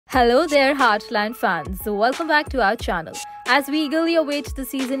Hello there, Heartland fans. Welcome back to our channel. As we eagerly await the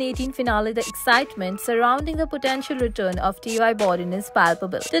season 18 finale, the excitement surrounding the potential return of Ty Borden is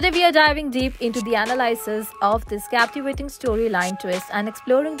palpable. Today we are diving deep into the analysis of this captivating storyline twist and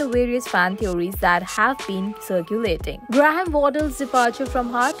exploring the various fan theories that have been circulating. Graham Waddell's departure from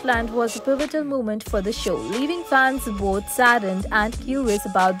Heartland was a pivotal moment for the show, leaving fans both saddened and curious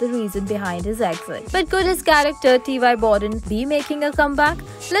about the reason behind his exit. But could his character Ty Borden be making a comeback?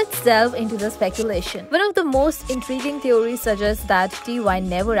 Let's delve into the speculation. One of the most intriguing theories suggests that Ty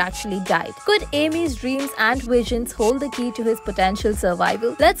never actually died. Could Amy's dreams and visions hold the key to his potential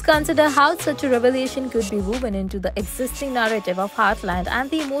survival? Let's consider how such a revelation could be woven into the existing narrative of Heartland and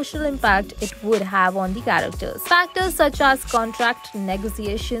the emotional impact it would have on the characters. Factors such as contract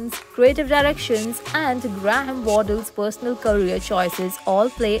negotiations, creative directions, and Graham Waddell's personal career choices all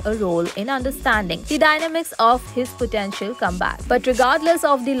play a role in understanding the dynamics of his potential comeback. But regardless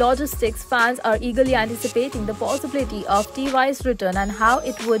of the logistics, fans are eagerly anticipating the possibility of Ty's return and how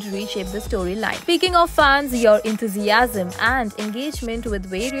it would reshape the storyline. Speaking of fans, your enthusiasm and engagement with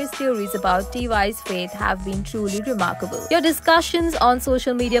various theories about Ty's fate have been truly remarkable. Your discussions on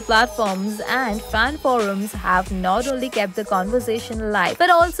social media platforms and fan forums have not only kept the conversation alive but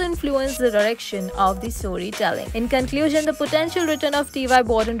also influenced the direction of the storytelling. In conclusion, the potential return of Ty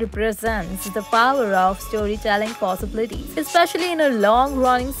Borden represents the power of storytelling possibilities, especially in a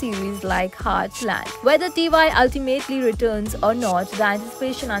long-running series like Heartland. Whether Ty ultimately returns or not, the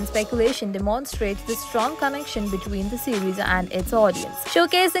anticipation and speculation demonstrate the strong connection between the series and its audience,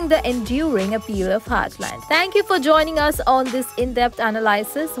 showcasing the enduring appeal of Heartland. Thank you for joining us on this in-depth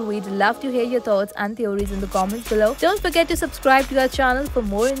analysis. We'd love to hear your thoughts and theories in the comments below. Don't forget to subscribe to our channel for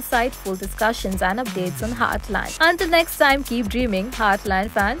more insightful discussions and updates on Heartland. Until next time, keep dreaming, Heartland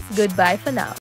fans. Goodbye for now.